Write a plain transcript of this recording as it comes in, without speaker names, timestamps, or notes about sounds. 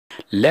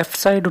Left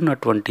side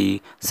ఉన్నటువంటి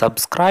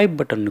subscribe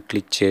బటన్ను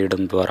click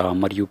చేయడం ద్వారా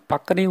మరియు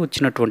పక్కనే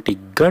వచ్చినటువంటి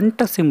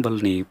గంట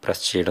సింబల్ని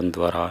ప్రెస్ చేయడం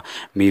ద్వారా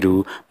మీరు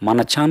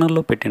మన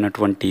ఛానల్లో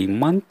పెట్టినటువంటి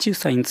మంచి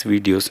సైన్స్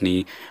వీడియోస్ని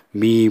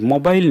మీ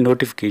మొబైల్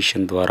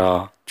నోటిఫికేషన్ ద్వారా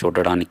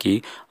చూడడానికి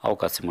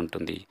అవకాశం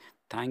ఉంటుంది.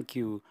 Thank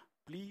you.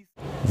 Please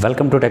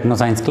welcome to techno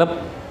science club.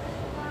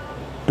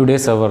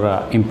 Today's our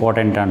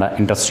important and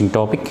interesting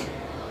topic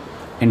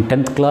in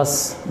 10th class,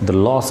 the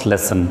last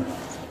lesson,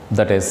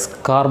 that is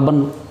carbon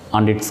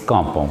and its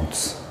compounds.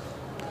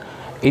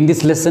 In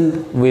this lesson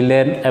we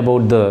learn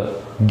about the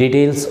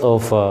details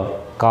of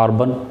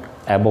carbon,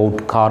 about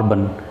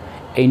carbon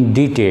in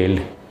detail.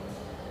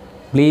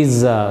 Please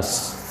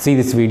see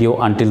this video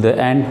until the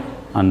end,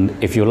 and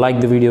if you like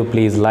the video,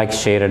 please like,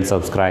 share and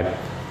subscribe.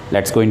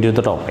 Let's go into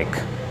the topic.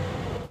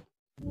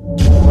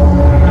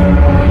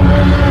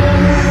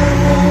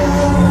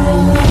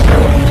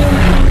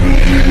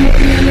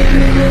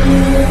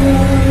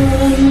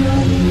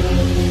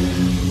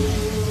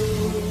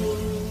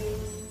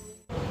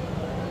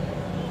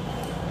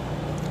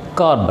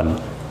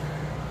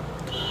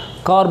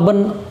 Carbon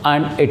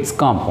and its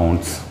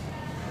compounds.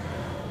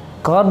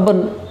 Carbon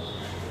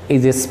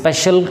is a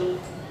special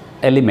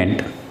element.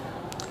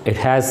 It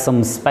has some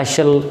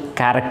special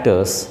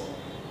characters.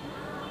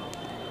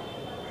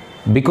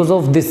 Because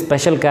of these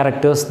special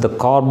characters, the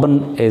carbon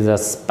is a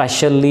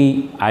specially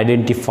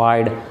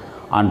identified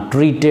and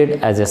treated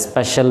as a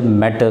special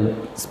metal,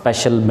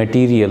 special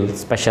material,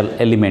 special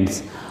elements.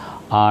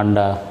 And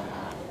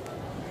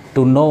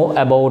to know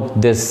about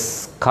this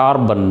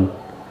carbon,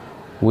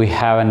 we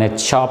have a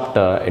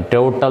chapter, a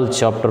total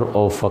chapter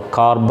of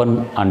carbon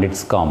and its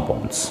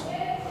compounds.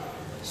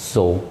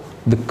 So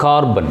the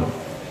carbon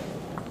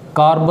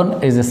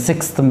is the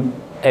sixth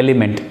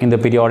element in the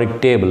periodic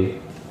table,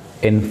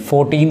 in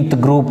 14th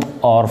group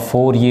or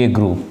 4A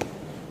group.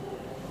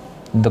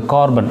 The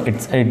carbon,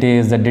 it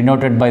is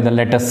denoted by the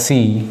letter C,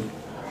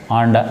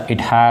 and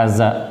it has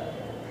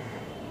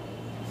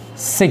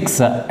 6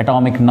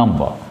 atomic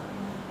number.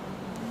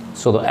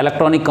 So the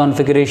electronic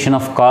configuration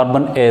of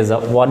carbon is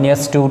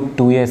 1s2,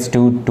 2s2,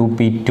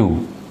 2p2.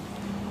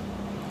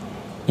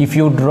 If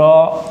you draw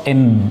in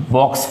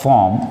box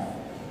form,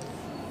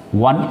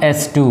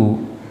 1s2,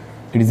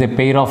 it is a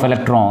pair of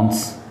electrons,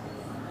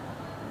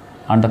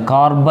 and the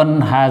carbon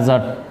has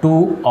 2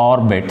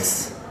 orbits,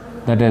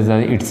 that is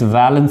its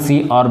valency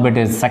orbit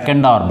is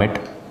second orbit.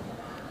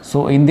 So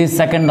in this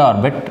second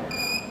orbit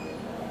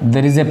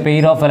there is a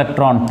pair of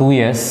electron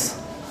 2s,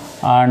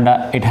 and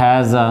it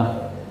has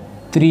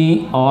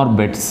 3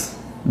 orbits,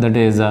 that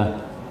is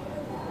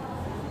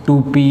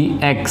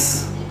 2px,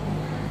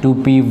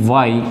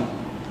 2py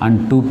and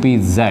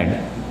 2pz.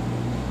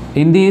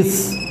 In this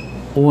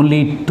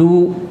only 2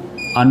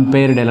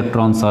 unpaired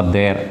electrons are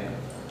there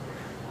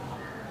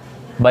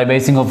by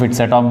basing of its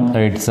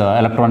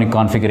electronic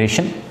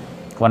configuration.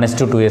 1s2,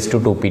 2s2,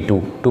 2p2.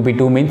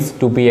 2p2 means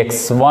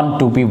 2px1,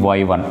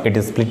 2py1. It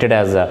is splitted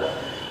as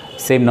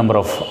same number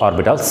of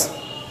orbitals.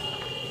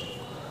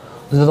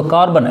 So the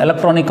carbon,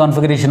 electronic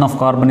configuration of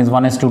carbon is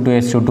 1s2,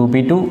 2s2,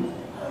 2p2.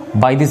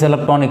 By this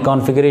electronic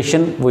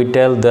configuration, we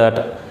tell that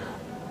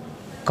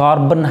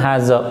carbon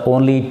has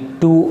only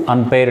 2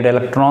 unpaired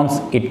electrons.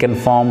 It can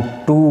form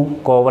 2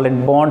 covalent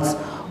bonds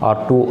or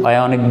 2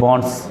 ionic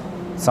bonds,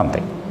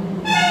 something.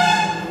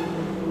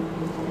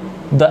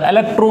 The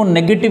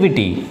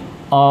electronegativity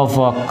of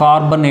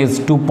carbon is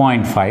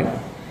 2.5.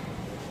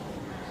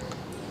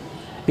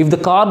 If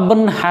the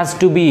carbon has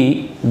to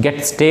get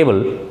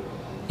stable,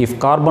 if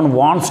carbon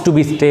wants to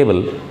be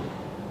stable,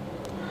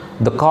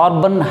 the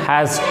carbon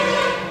has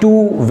 2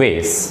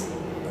 ways.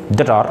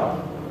 That are,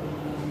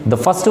 the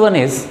first one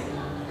is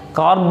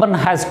carbon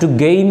has to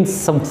gain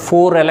some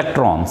 4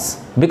 electrons,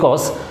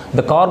 because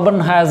the carbon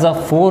has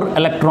 4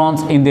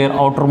 electrons in their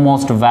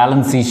outermost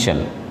valency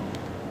shell.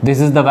 This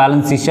is the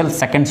valency shell,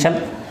 second shell.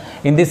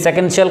 In this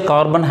second shell,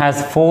 carbon has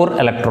 4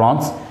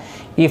 electrons.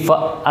 If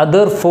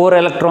other 4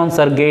 electrons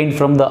are gained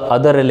from the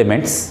other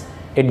elements,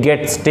 it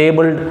gets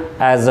stabled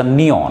as a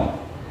neon.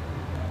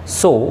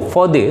 So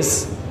for this,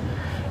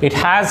 it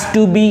has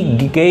to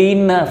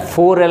gain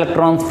 4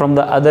 electrons from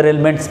the other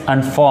elements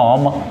and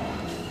form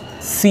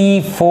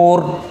C4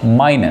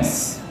 minus.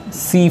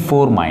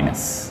 C4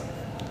 minus.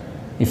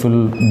 If you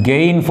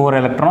gain 4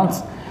 electrons,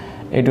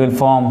 it will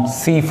form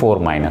C4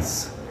 minus.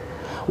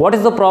 What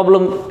is the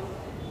problem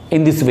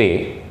in this way?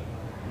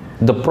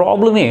 The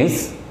problem is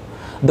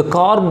the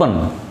carbon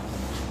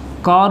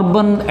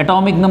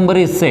atomic number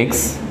is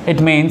 6. It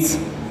means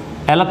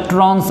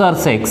electrons are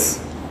 6.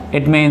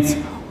 It means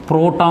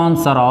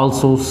protons are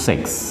also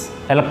 6.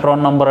 Electron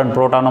number and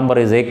proton number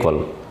is equal.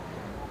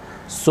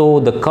 So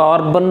the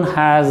carbon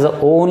has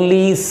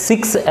only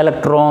 6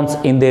 electrons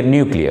in their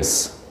nucleus.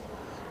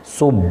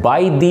 So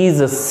by these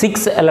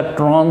 6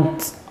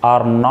 electrons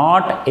are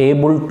not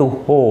able to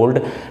hold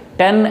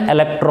 10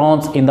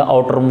 electrons in the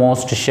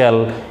outermost shell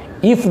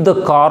if the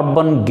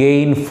carbon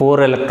gain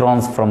 4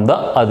 electrons from the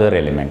other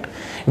element.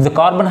 If the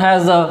carbon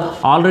has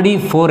already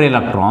 4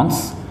 electrons,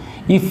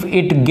 if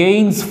it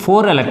gains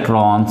 4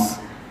 electrons,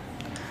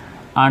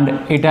 and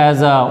it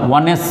has a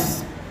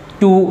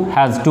 1s2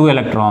 has 2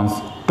 electrons.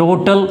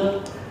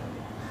 Total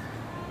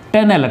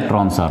 10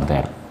 electrons are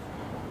there.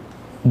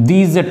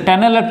 These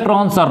 10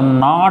 electrons are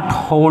not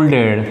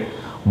holded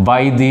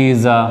by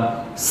these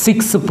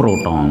 6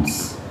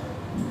 protons.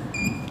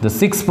 The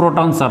 6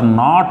 protons are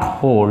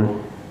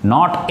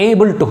not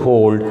able to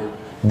hold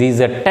these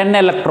 10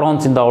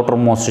 electrons in the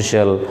outermost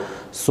shell.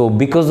 So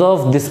because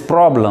of this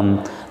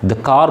problem, the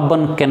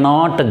carbon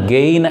cannot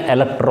gain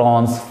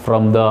electrons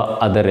from the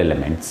other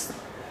elements.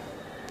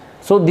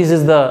 So this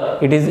is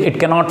it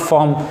cannot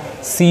form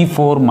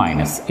C4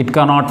 minus. It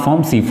cannot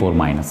form C4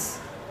 minus.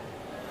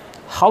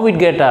 How it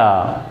get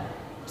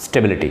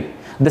stability?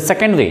 The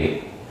second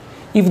way,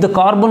 if the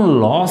carbon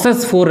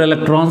loses 4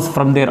 electrons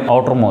from their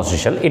outermost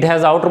shell, it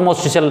has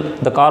outermost shell,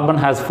 the carbon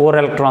has 4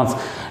 electrons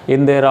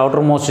in their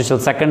outermost shell,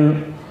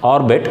 second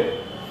orbit,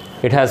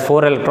 it has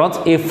 4 electrons.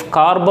 If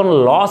carbon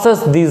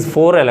loses these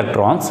 4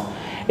 electrons,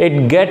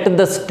 it get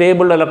the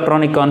stable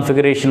electronic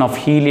configuration of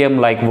helium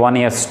like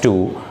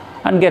 1s2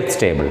 and get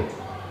stable.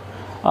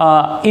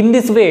 In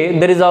this way,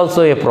 there is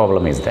also a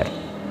problem is there.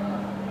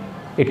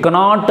 It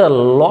cannot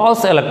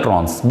lose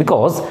electrons,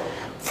 because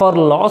for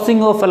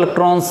losing of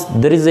electrons,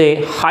 there is a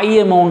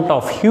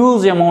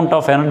huge amount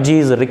of energy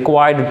is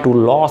required to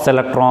lose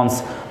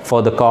electrons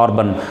for the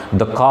carbon.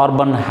 The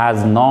carbon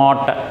has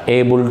not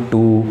able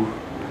to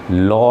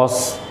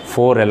lose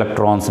 4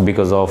 electrons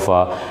because of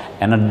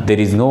there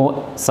is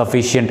no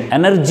sufficient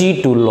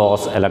energy to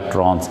lose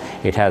electrons.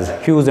 It has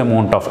huge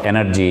amount of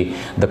energy.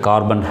 The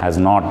carbon has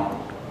not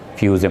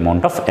huge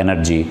amount of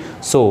energy.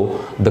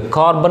 So the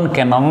carbon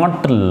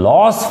cannot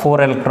lose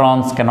 4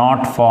 electrons,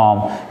 cannot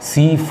form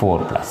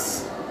C4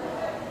 plus.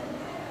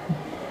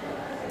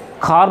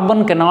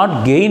 Carbon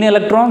cannot gain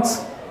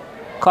electrons.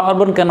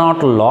 Carbon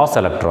cannot lose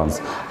electrons.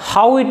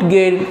 How it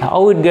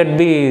get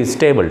be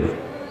stable?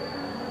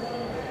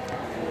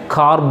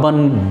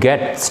 Carbon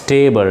gets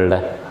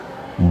stable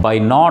by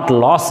not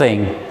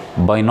losing,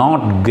 by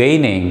not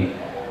gaining,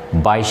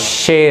 by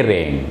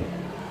sharing.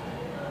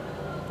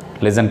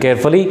 Listen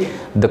carefully.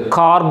 The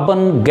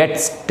carbon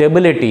gets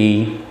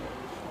stability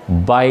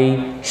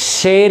by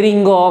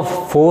sharing of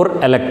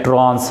 4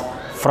 electrons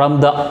from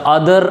the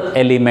other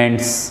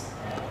elements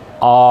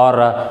or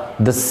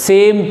the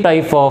same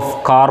type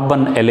of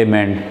carbon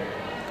element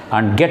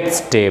and get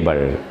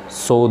stable.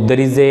 So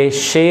there is a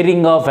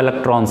sharing of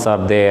electrons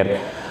are there.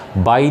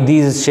 By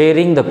these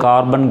sharing, the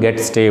carbon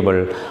gets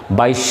stable.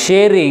 By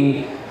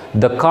sharing,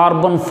 the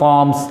carbon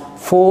forms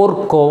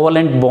 4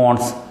 covalent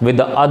bonds with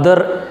the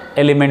other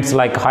elements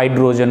like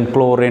hydrogen,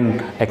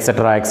 chlorine,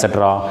 etc.,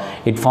 etc.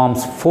 It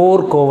forms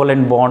 4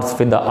 covalent bonds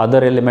with the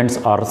other elements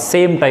or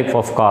same type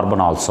of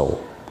carbon also.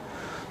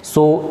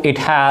 So it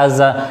has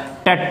a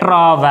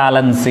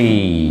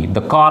tetravalency.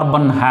 The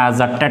carbon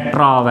has a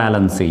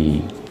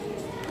tetravalency.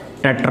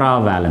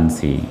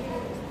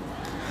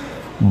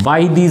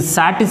 By this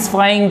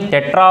satisfying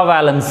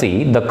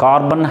tetravalency, the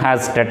carbon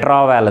has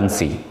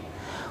tetravalency.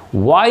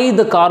 Why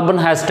the carbon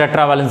has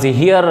tetravalency?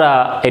 Here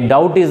a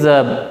doubt is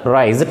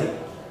raised.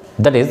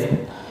 That is,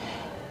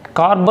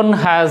 carbon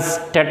has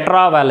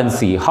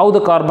tetravalency. How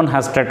the carbon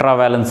has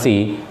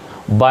tetravalency?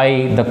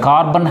 By the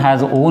carbon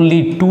has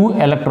only 2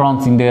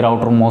 electrons in their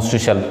outermost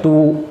shell,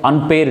 2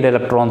 unpaired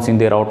electrons in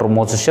their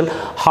outermost shell.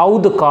 How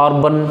the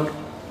carbon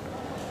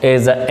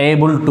is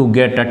able to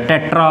get a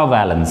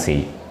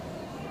tetravalency?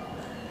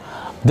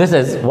 This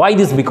is why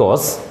this,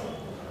 because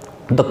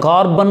the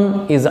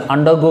carbon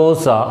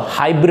undergoes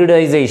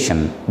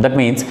hybridization. That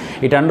means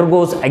it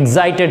undergoes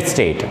excited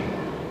state.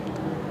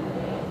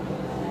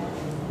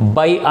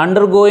 By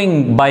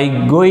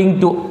going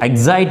to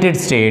excited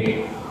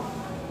state,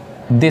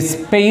 this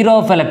pair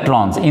of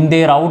electrons in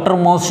their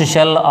outermost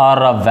shell or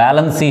a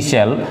valency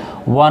shell,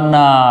 one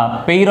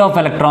pair of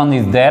electron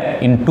is there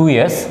in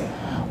 2s.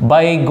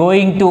 By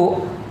going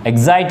to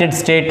excited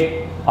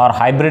state or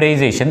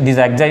hybridization,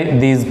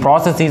 these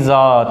processes,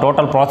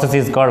 total process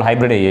is called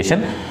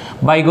hybridization.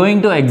 By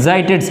going to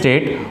excited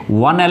state,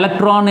 one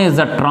electron is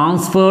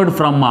transferred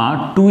from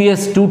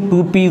 2s to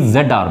 2p z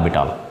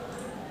orbital.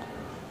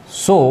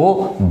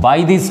 So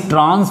by this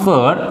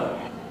transfer,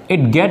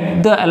 it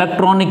gets the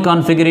electronic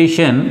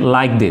configuration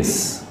like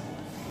this: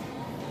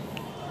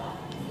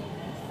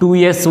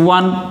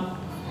 2s1,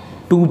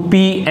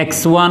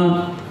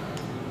 2px1,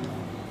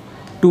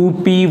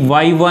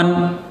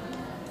 2py1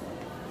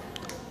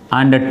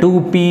 and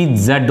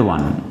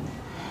 2pz1.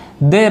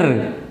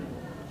 There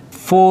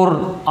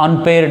 4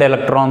 unpaired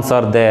electrons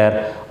are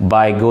there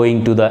by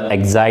going to the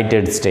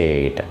excited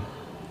state.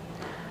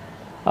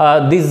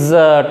 This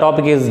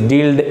topic is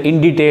dealt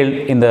in detail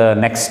in the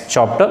next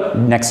chapter,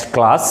 next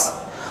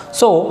class.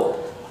 So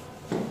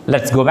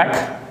let's go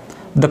back.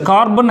 The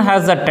carbon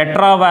has a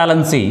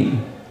tetravalency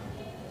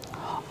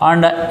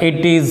and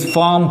it is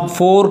formed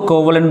 4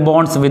 covalent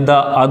bonds with the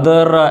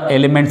other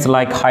elements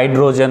like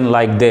hydrogen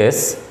like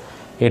this.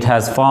 It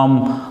has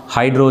formed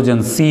hydrogen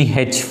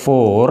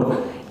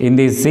CH4. In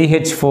this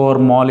CH4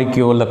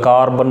 molecule, the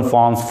carbon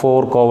forms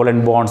 4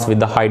 covalent bonds with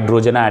the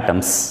hydrogen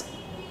atoms.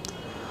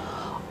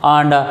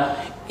 And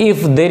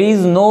if there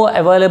is no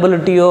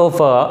availability of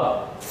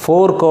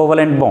 4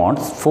 covalent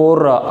bonds,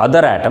 4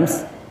 other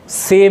atoms,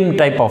 same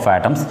type of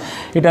atoms,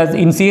 it has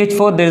in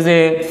CH4 there is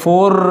a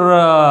 4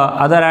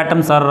 other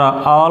atoms are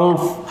all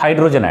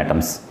hydrogen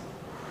atoms.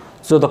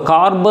 So the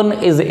carbon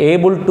is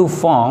able to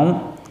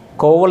form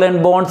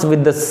covalent bonds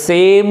with the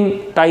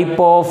same type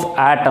of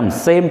atoms,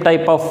 same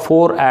type of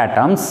 4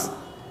 atoms,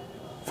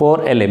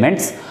 4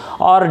 elements,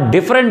 or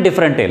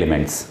different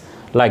elements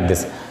like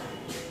this.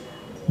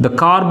 The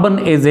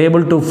carbon is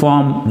able to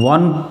form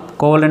one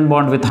covalent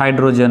bond with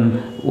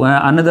hydrogen,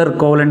 another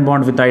covalent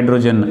bond with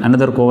hydrogen,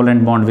 another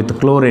covalent bond with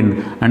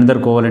chlorine, another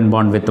covalent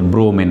bond with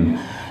bromine.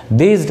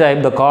 This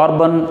type, the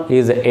carbon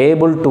is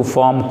able to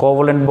form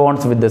covalent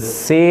bonds with the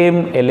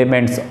same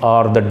elements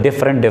or the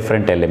different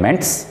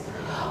elements.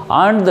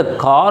 And the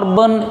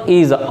carbon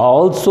is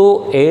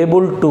also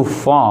able to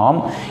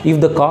form, if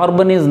the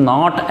carbon is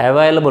not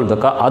available, the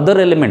other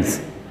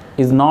elements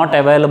is not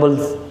available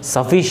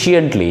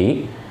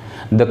sufficiently,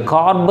 the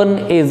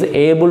carbon is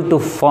able to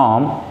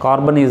form,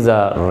 carbon is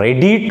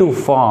ready to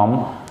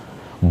form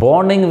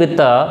bonding with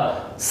the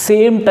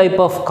same type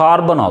of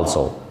carbon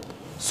also.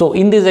 So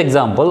in this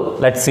example,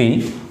 let's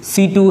see,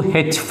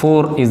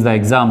 C2H4 is the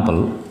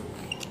example.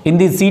 In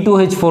this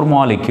C2H4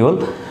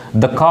 molecule,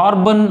 the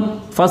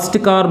carbon, first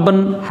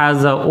carbon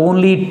has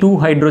only 2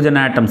 hydrogen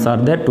atoms are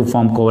there to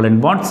form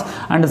covalent bonds,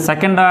 and the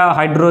second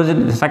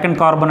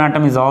carbon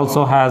atom is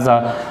also has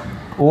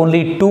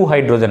only 2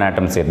 hydrogen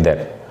atoms in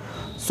there.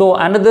 So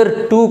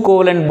another 2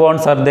 covalent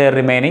bonds are there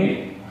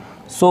remaining.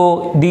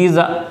 So these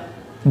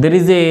there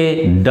is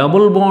a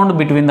double bond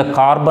between the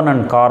carbon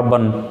and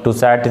carbon to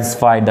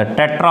satisfy the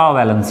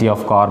tetravalency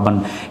of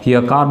carbon.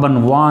 Here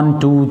carbon 1,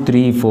 2,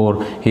 3,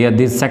 4. Here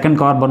this second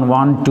carbon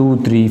 1, 2,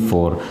 3,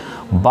 4.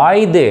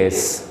 By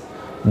this,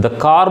 the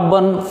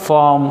carbon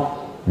form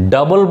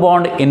double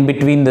bond in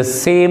between the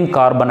same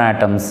carbon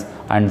atoms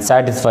and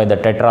satisfy the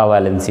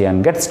tetravalency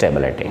and get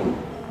stability.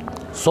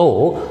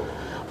 So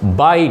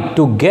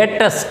to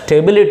get a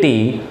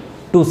stability,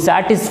 to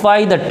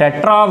satisfy the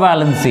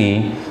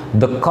tetravalency,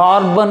 the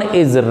carbon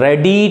is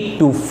ready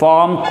to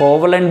form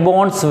covalent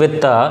bonds with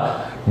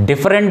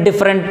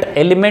different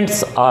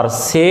elements or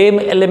same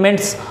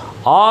elements,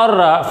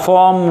 or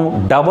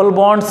form double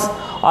bonds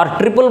or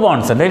triple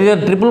bonds. There is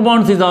a triple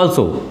bonds is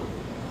also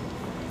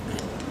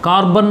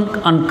carbon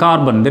and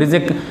carbon. There is a,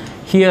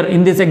 here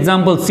in this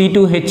example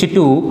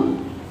C2H2,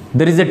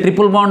 there is a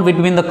triple bond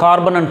between the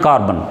carbon and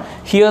carbon.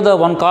 Here the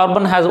one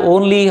carbon has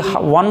only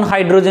one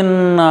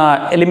hydrogen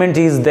element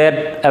is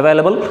there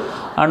available,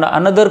 and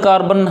another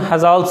carbon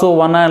has also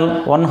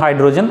one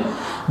hydrogen.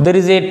 There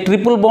is a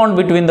triple bond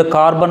between the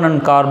carbon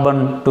and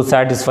carbon to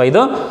satisfy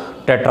the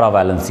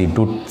tetravalency.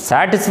 To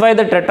satisfy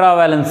the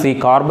tetravalency,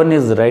 carbon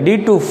is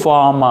ready to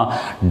form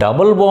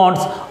double bonds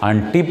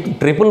and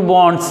triple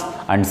bonds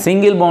and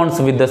single bonds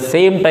with the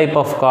same type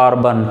of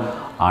carbon,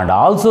 and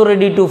also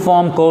ready to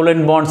form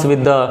covalent bonds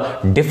with the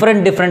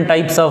different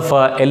types of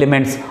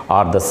elements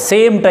or the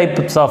same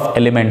types of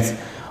elements.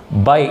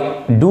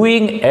 By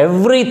doing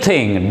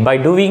everything,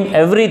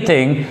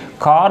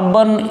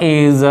 carbon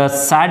is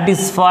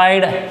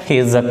satisfied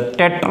his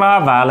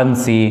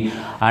tetravalency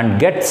and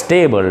get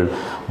stable.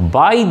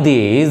 By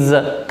this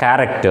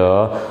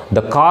character,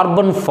 the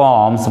carbon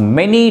forms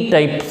many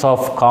types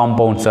of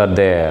compounds are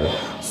there.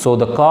 So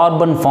the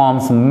carbon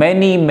forms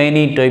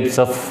many types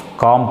of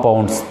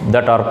compounds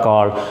that are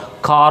called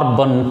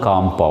carbon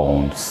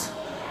compounds.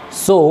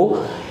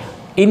 So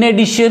in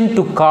addition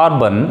to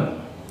carbon,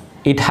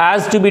 it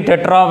has to be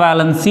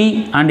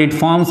tetravalency, and it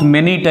forms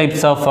many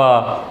types of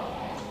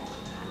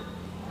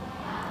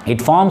it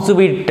has to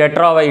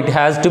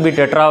be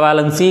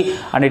tetravalency,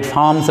 and it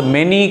forms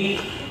many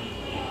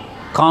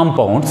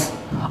compounds,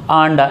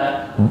 and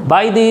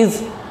by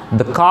these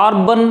the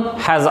carbon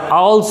has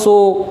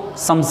also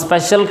some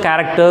special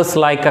characters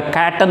like a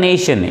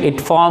catenation. It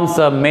forms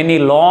many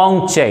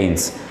long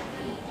chains.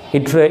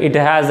 It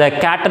has a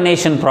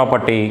catenation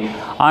property,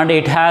 and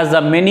it has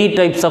many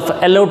types of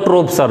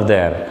allotropes are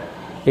there.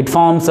 It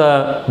forms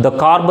the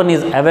carbon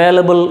is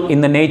available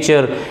in the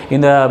nature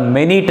in the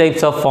many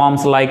types of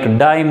forms like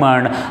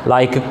diamond,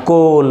 like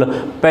coal,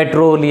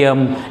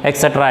 petroleum,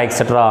 etc.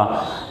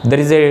 There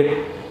is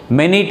a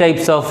many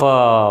types of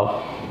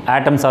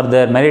atoms are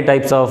there, many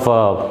types of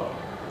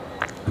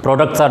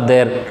products are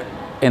there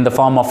in the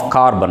form of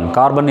carbon.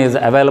 Carbon is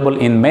available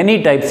in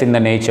many types in the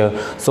nature,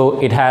 so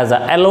it has a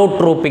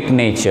allotropic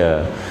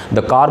nature.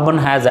 The carbon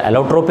has a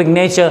allotropic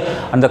nature,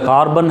 and the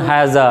carbon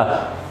has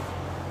a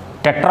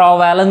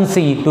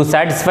tetravalency. To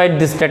satisfy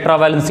this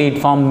tetravalency, it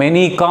forms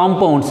many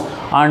compounds,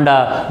 and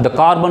the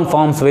carbon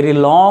forms very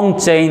long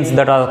chains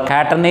that are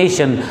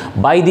catenation.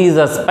 By these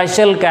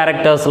special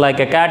characters like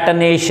a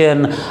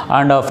catenation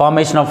and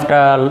formation of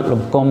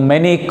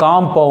many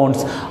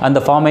compounds and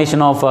the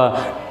formation of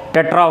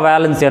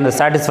tetravalency and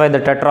satisfy the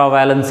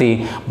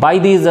tetravalency. By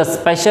these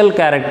special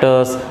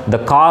characters, the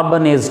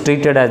carbon is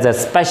treated as a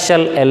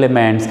special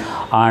element,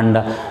 and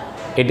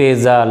it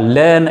is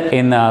learned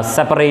in a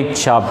separate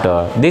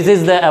chapter. This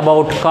is the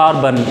about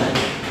carbon.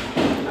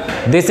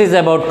 This is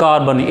about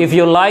carbon. If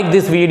you like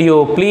this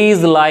video,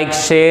 please like,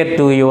 share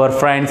to your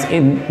friends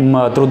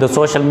through the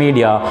social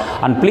media,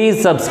 and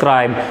please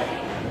subscribe.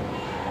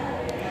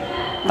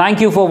 Thank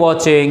you for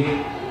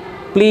watching.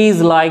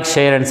 Please like,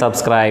 share and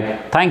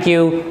subscribe. Thank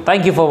you.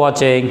 Thank you for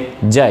watching.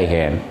 Jai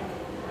Hind.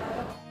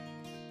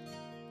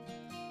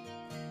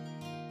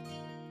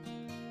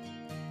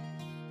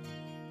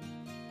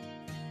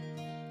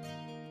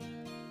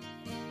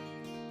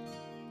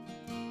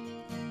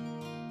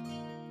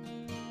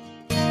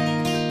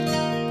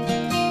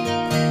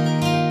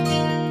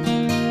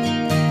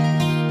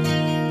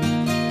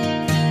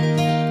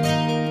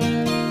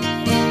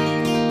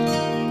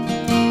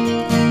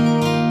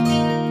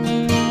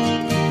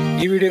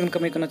 ఈ video కనుక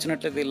మీకు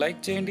నచ్చినట్లయితే like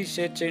చేయండి,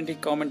 share చేయండి,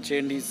 comment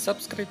చేయండి,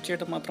 subscribe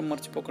చేయడం మాత్రం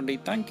మర్చిపోకండి.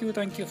 Thank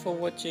you for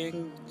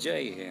watching.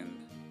 జై హింద్.